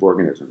populations of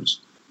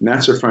organisms? And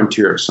that's the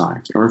frontier of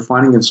science. And we're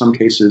finding in some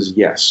cases,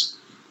 yes,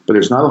 but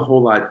there's not a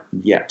whole lot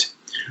yet.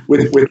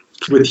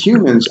 With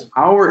humans,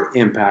 our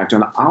impact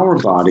on our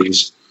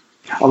bodies,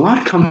 a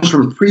lot comes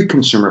from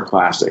pre-consumer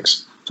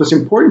plastics. So it's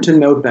important to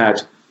note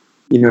that,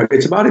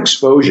 it's about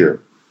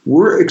exposure.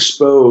 We're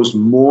exposed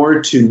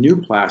more to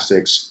new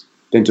plastics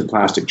than to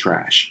plastic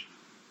trash.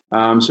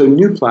 So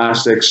new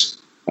plastics,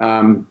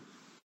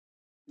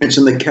 it's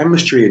in the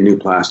chemistry of new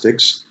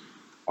plastics,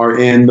 are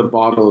in the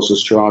bottles, the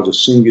straws, the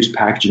single-use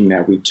packaging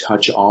that we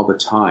touch all the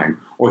time,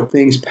 or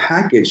things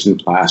packaged in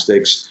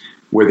plastics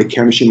where the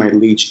chemistry might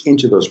leach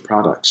into those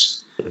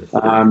products.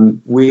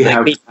 We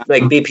have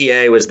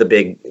BPA was the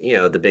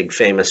big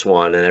famous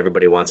one, and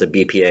everybody wants a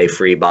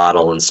BPA-free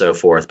bottle and so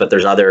forth. But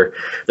there's other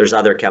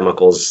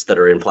chemicals that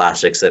are in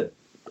plastics that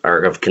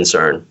are of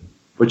concern.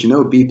 But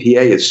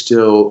BPA is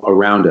still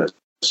around us.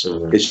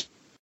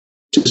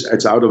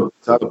 It's out of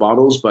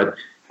bottles, but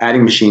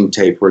adding machine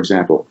tape, for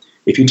example.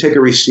 If you take a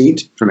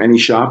receipt from any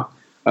shop,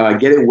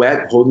 get it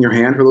wet, hold in your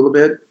hand for a little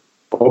bit,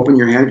 open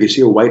your hand, if you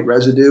see a white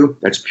residue,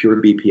 that's pure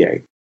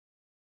BPA.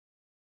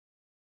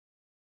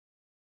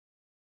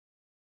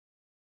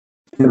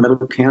 The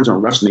metal cans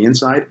don't rust on the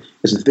inside.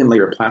 It's a thin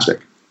layer of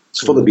plastic.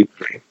 It's full of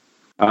BPA.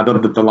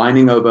 The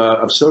lining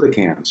of soda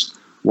cans.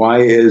 Why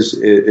is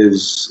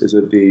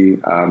it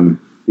the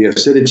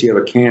acidity of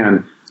a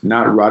can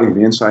not rotting from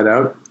the inside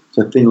out? It's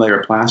a thin layer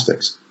of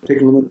plastics.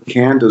 Take a aluminum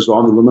can,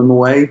 dissolve the aluminum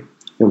away,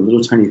 a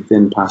little tiny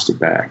thin plastic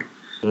bag.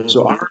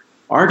 So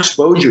our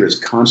exposure is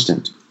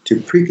constant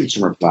to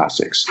pre-consumer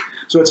plastics.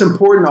 So it's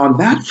important on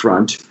that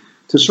front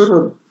to sort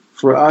of,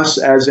 for us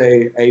as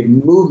a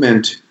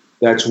movement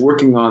that's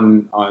working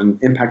on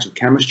impacts of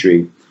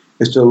chemistry,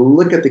 is to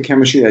look at the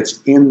chemistry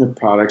that's in the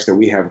products that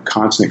we have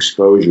constant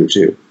exposure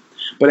to.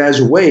 But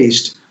as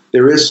waste,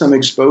 there is some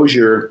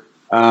exposure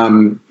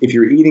if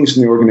you're eating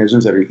some of the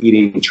organisms that are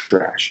eating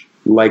trash,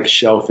 like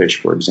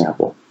shellfish, for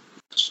example.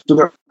 So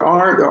there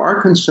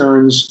are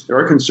concerns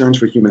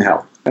for human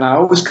health. And I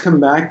always come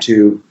back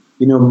to,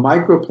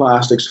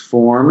 microplastics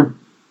form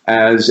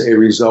as a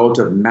result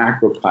of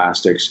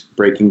macroplastics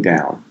breaking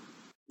down.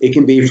 It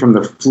can be from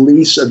the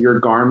fleece of your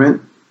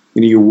garment,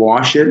 you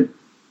wash it.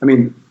 I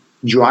mean,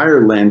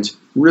 dryer lint,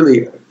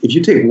 really, if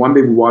you take one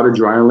big water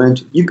dryer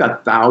lint, you've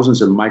got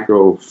thousands of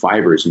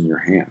microfibers in your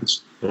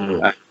hands.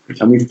 And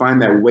we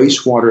find that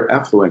wastewater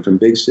effluent from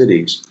big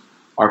cities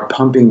are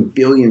pumping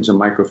billions of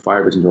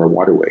microfibers into our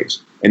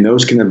waterways. and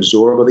those can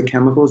absorb other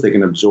chemicals. They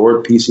can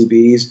absorb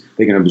PCBs.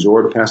 They can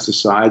absorb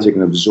pesticides. They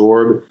can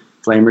absorb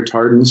flame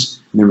retardants,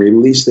 and then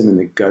release them in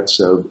the guts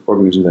of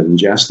organisms that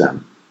ingest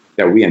them,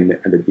 that we end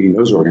up eating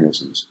those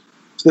organisms.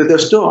 So there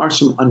still are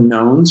some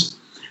unknowns,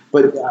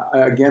 but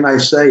again, I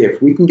say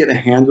if we can get a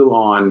handle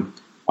on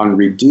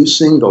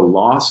reducing the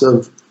loss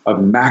of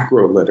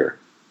macro litter,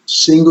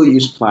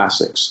 single-use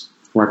plastics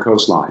from our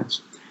coastlines,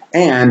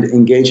 and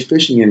engage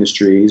fishing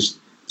industries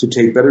to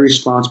take better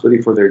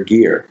responsibility for their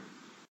gear,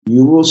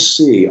 you will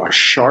see a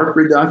sharp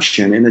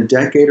reduction in a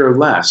decade or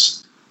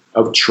less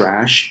of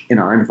trash in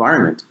our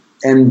environment,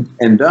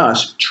 and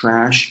thus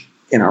trash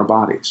in our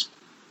bodies.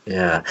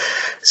 Yeah.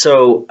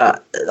 So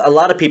a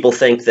lot of people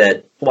think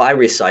that, well, I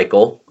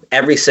recycle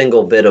every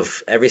single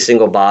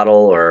bottle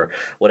or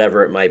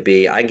whatever it might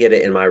be. I get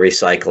it in my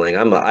recycling.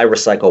 I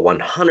recycle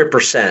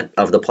 100%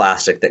 of the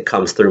plastic that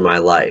comes through my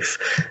life.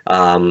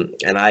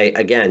 And I,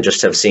 again,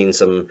 just have seen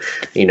some,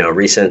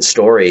 recent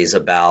stories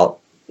about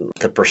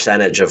the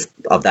percentage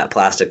of that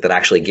plastic that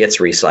actually gets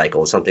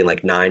recycled, something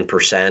like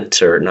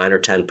 9% or 9 or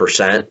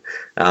 10%.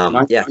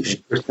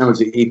 9% was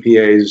the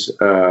EPA's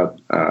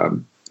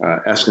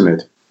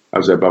estimate. That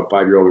was about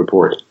 5-year-old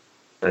report.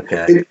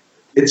 Okay.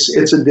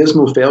 It's a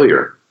dismal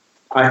failure.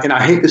 And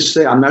I hate to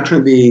say, I'm not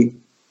trying to be.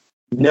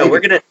 No, we're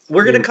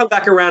gonna come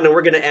back around, and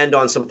we're gonna end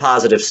on some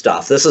positive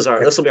stuff. This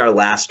will be our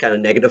last kind of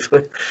negative.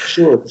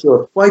 Sure.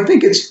 Well,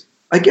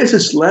 I guess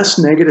it's less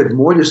negative,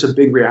 more just a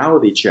big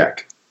reality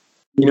check.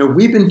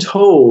 We've been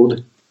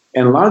told,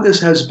 and a lot of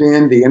this has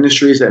been the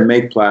industries that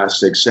make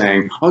plastics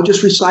saying, "Oh,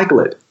 just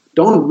recycle it.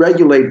 Don't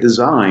regulate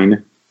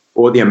design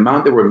or the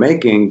amount that we're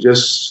making.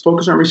 Just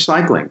focus on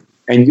recycling."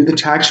 And you, the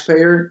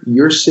taxpayer,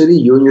 you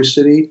and your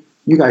city,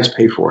 you guys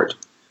pay for it.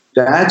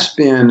 That's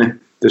been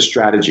the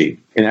strategy,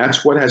 and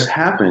that's what has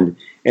happened.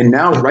 And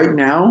now, right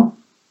now,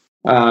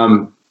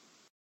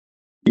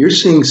 you're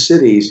seeing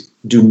cities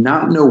do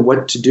not know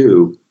what to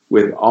do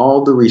with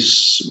all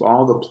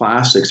the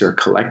plastics they're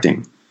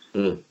collecting.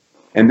 Mm.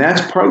 And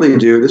that's partly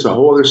due, this is a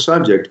whole other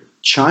subject,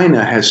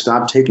 China has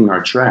stopped taking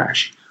our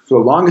trash. For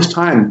the longest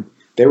time,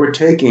 they were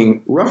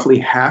taking roughly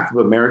half of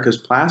America's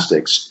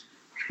plastics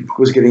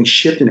was getting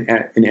shipped in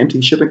empty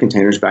shipping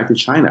containers back to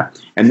China.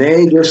 And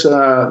they just,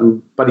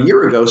 about a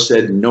year ago,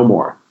 said no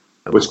more.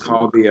 It was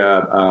called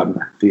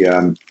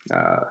the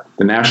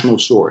national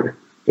sword.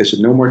 They said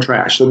no more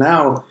trash. So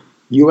now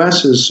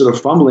U.S. is sort of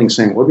fumbling,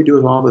 saying, what do we do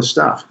with all this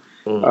stuff?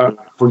 Mm-hmm.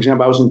 For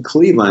example, I was in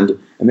Cleveland,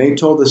 and they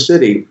told the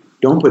city,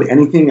 don't put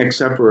anything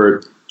except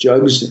for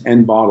jugs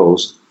and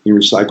bottles in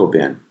your recycle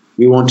bin.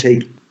 We won't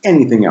take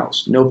anything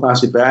else. No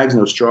plastic bags,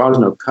 no straws,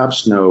 no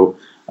cups, no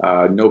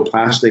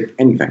plastic,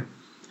 anything.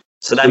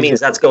 So that means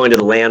that's going to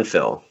the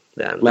landfill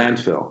then.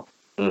 Landfill.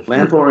 Mm-hmm.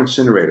 Landfill or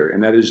incinerator.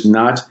 And that is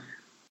not,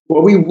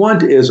 what we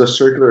want is a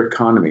circular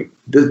economy.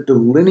 The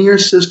linear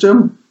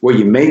system where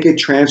you make it,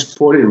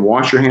 transport it, and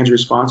wash your hands of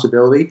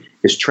responsibility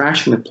is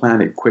trashing the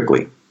planet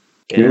quickly.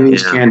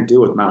 Communities can't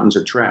deal with mountains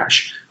of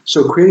trash.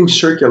 So creating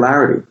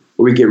circularity,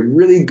 where we get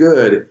really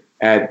good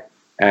at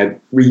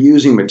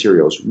reusing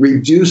materials,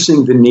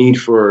 reducing the need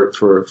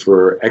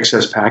for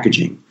excess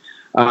packaging,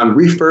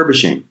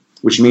 refurbishing,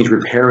 which means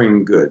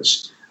repairing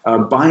goods,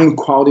 buying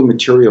quality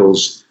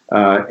materials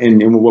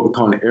in what we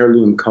call an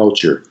heirloom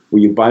culture,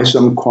 where you buy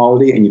some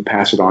quality and you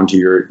pass it on to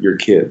your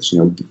kids.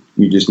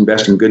 You just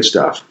invest in good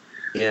stuff.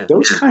 Yeah.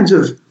 Those kinds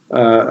of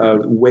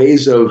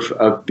ways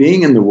of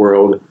being in the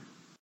world,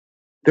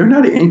 they're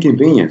not an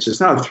inconvenience. It's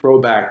not a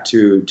throwback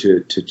to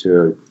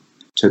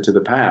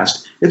the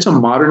past. It's a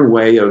modern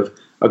way of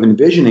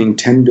envisioning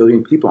 10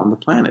 billion people on the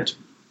planet.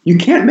 You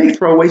can't make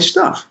throwaway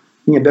stuff.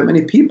 You have that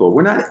many people.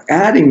 We're not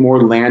adding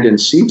more land and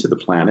sea to the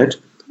planet.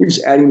 We're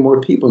just adding more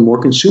people and more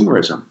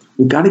consumerism.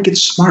 We've got to get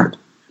smart.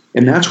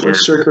 And that's where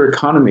circular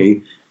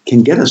economy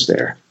can get us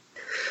there.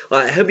 Well,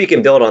 I hope you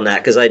can build on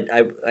that, because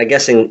I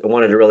guess I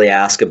wanted to really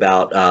ask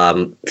about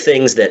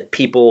things that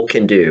people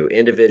can do,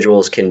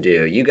 individuals can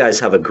do. You guys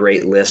have a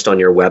great list on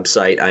your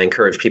website. I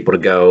encourage people to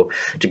go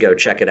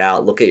check it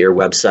out, look at your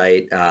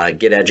website,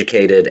 get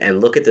educated, and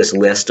look at this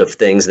list of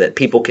things that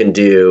people can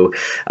do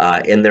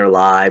in their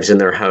lives, in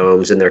their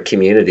homes, in their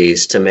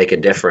communities to make a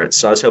difference.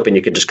 So I was hoping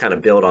you could just kind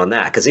of build on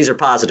that, because these are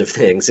positive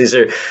things. This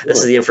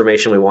is the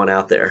information we want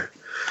out there.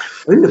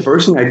 I think the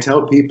first thing I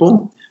tell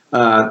people,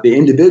 the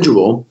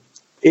individual,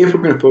 if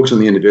we're going to focus on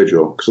the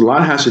individual, because a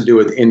lot has to do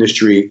with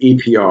industry,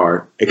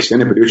 EPR,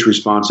 extended producer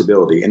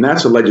responsibility, and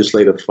that's a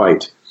legislative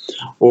fight,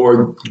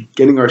 or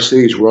getting our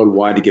cities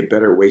worldwide to get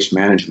better waste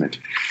management.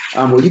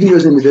 What you can do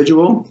as an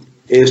individual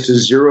is to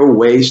zero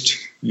waste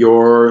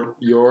your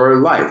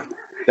life.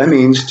 That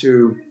means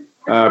to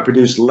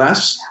produce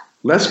less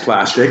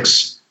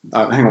plastics.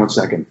 Hang on one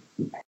second.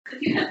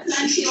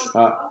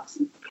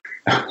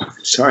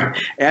 Sorry,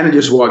 Anna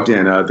just walked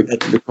in,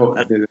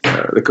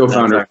 the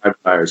co-founder of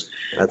Gyres.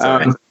 That's all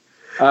right.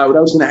 What I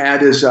was going to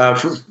add is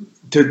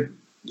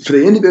for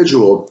the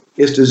individual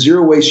is to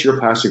zero waste your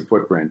plastic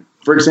footprint.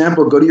 For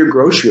example, go to your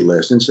grocery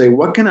list and say,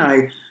 how can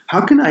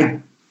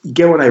I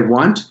get what I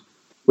want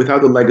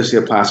without the legacy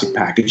of plastic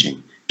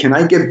packaging? Can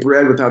I get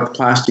bread without the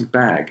plastic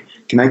bag?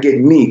 Can I get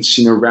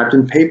meats, wrapped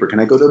in paper? Can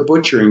I go to a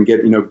butcher and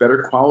get,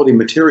 better quality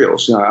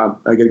materials?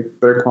 I get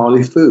better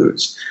quality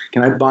foods.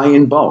 Can I buy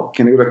in bulk?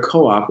 Can I go to a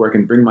co-op where I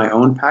can bring my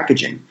own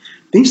packaging?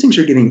 These things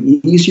are getting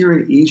easier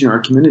and easier in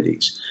our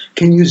communities.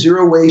 Can you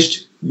zero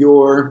waste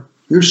your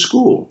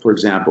school, for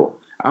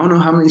example? I don't know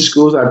how many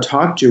schools I've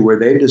talked to where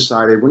they've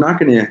decided we're not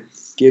going to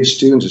give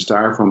students a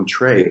styrofoam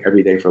tray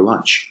every day for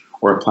lunch,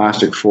 or a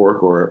plastic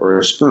fork, or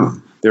a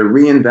spoon. They're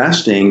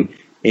reinvesting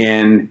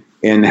in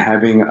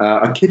having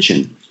a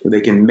kitchen where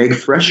they can make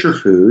fresher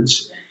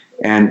foods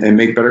and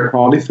make better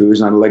quality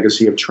foods, not a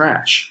legacy of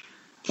trash.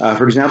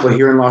 For example,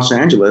 here in Los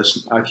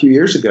Angeles, a few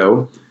years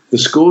ago, the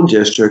school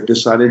district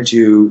decided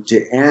to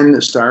end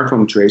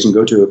styrofoam trays and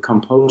go to a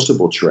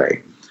compostable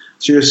tray.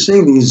 So you're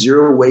seeing these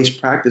zero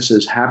waste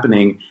practices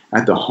happening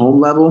at the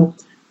home level,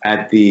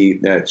 at the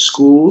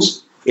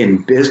schools,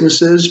 in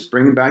businesses,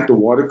 bringing back the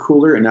water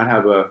cooler and not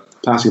have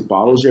plastic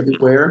bottles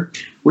everywhere.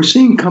 We're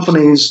seeing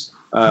companies,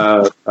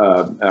 all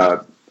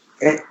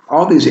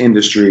these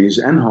industries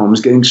and homes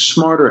getting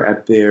smarter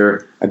at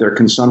their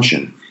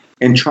consumption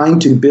and trying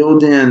to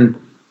build in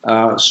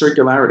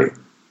circularity.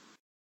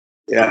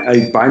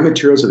 Buy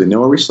materials that they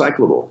know are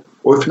recyclable,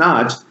 or if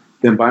not,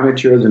 then buy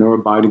materials that know are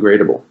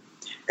biodegradable.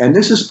 And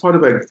this is part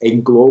of a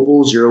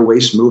global zero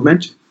waste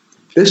movement.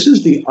 This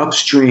is the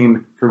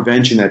upstream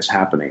prevention that's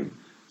happening.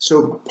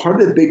 So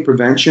part of the big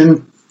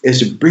prevention is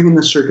to bring in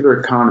the circular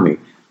economy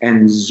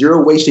and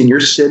zero waste in your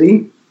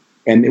city.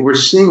 And we're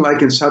seeing,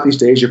 like in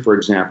Southeast Asia, for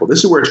example,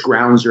 this is where it's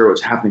ground zero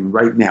is happening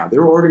right now.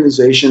 There are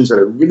organizations that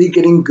are really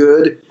getting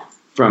good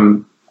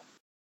from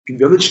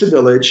village to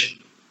village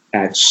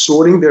at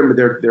sorting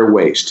their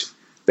waste.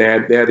 They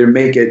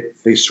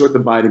sort the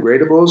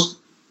biodegradables,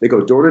 they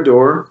go door to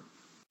door,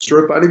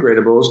 sort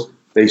biodegradables,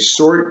 they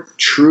sort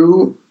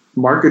true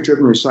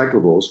market-driven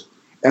recyclables,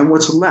 and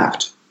what's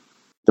left?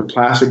 The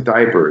plastic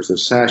diapers, the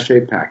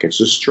sachet packets,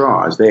 the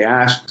straws. They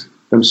ask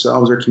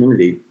themselves, their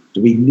community,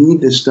 do we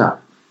need this stuff?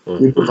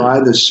 Mm-hmm. We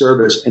provide this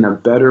service in a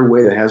better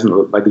way that hasn't a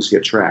legacy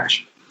of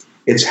trash.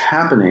 It's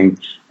happening,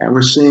 and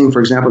we're seeing, for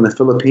example, in the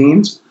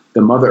Philippines,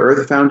 the Mother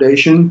Earth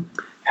Foundation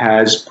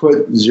has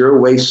put zero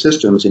waste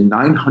systems in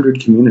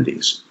 900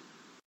 communities.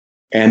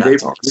 And they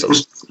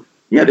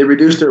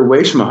reduced their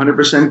waste from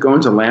 100%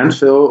 going to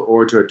landfill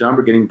or to a dump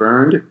or getting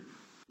burned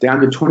down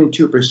to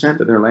 22%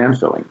 that they're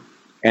landfilling.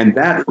 And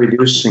that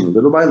reducing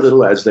little by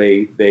little as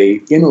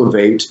they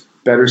innovate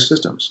better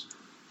systems.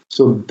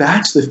 So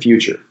that's the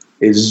future,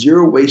 is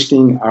zero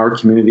wasting our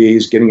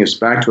communities, getting us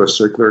back to a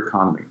circular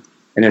economy.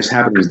 And it's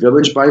happening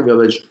village by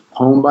village,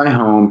 home by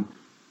home.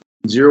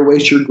 Zero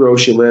waste your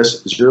grocery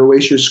list, zero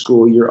waste your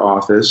school, your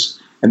office,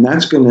 and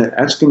that's gonna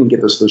get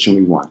the solution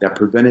we want, that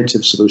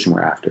preventative solution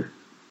we're after.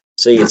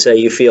 So you'd say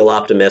you feel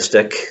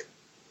optimistic?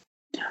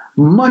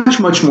 Much,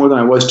 much more than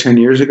I was 10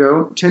 years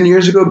ago. 10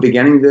 years ago,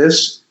 beginning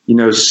this,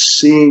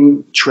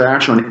 seeing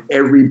trash on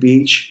every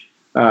beach,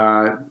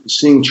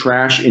 seeing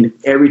trash in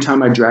every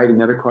time I dragged a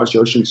net across the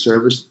ocean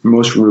surface, the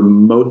most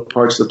remote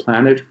parts of the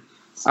planet,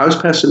 I was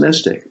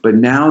pessimistic. But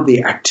now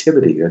the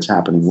activity that's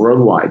happening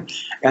worldwide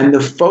and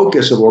the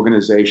focus of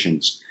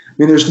organizations. I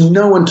mean, there's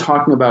no one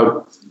talking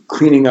about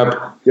cleaning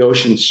up the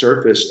ocean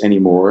surface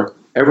anymore.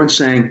 Everyone's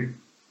saying,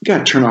 you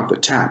got to turn off the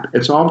tap.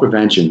 It's all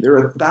prevention. There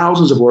are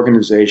thousands of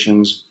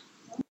organizations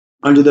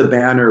under the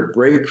banner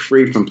Break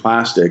Free from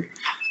Plastic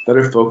that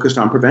are focused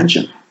on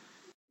prevention.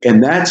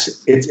 And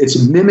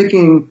it's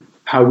mimicking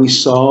how we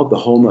solve the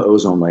hole in the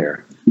ozone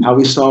layer, how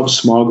we solve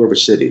smog over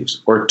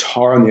cities or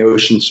tar on the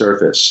ocean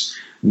surface.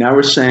 Now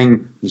we're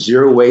saying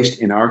zero waste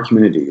in our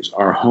communities,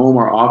 our home,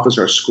 our office,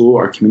 our school,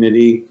 our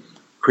community,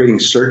 creating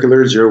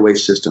circular zero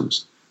waste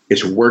systems.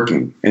 It's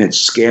working and it's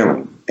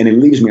scaling, and it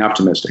leaves me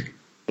optimistic.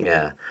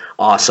 Yeah,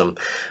 awesome.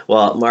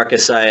 Well,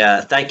 Marcus,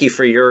 I thank you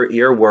for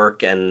your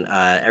work and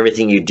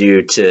everything you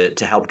do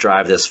to help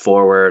drive this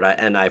forward.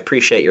 I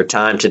appreciate your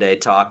time today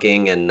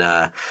talking, and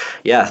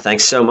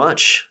thanks so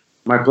much.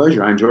 My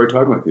pleasure. I enjoyed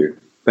talking with you.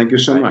 Thank you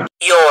so much.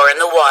 You're in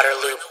the water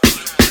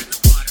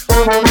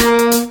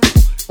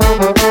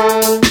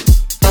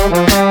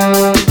loop.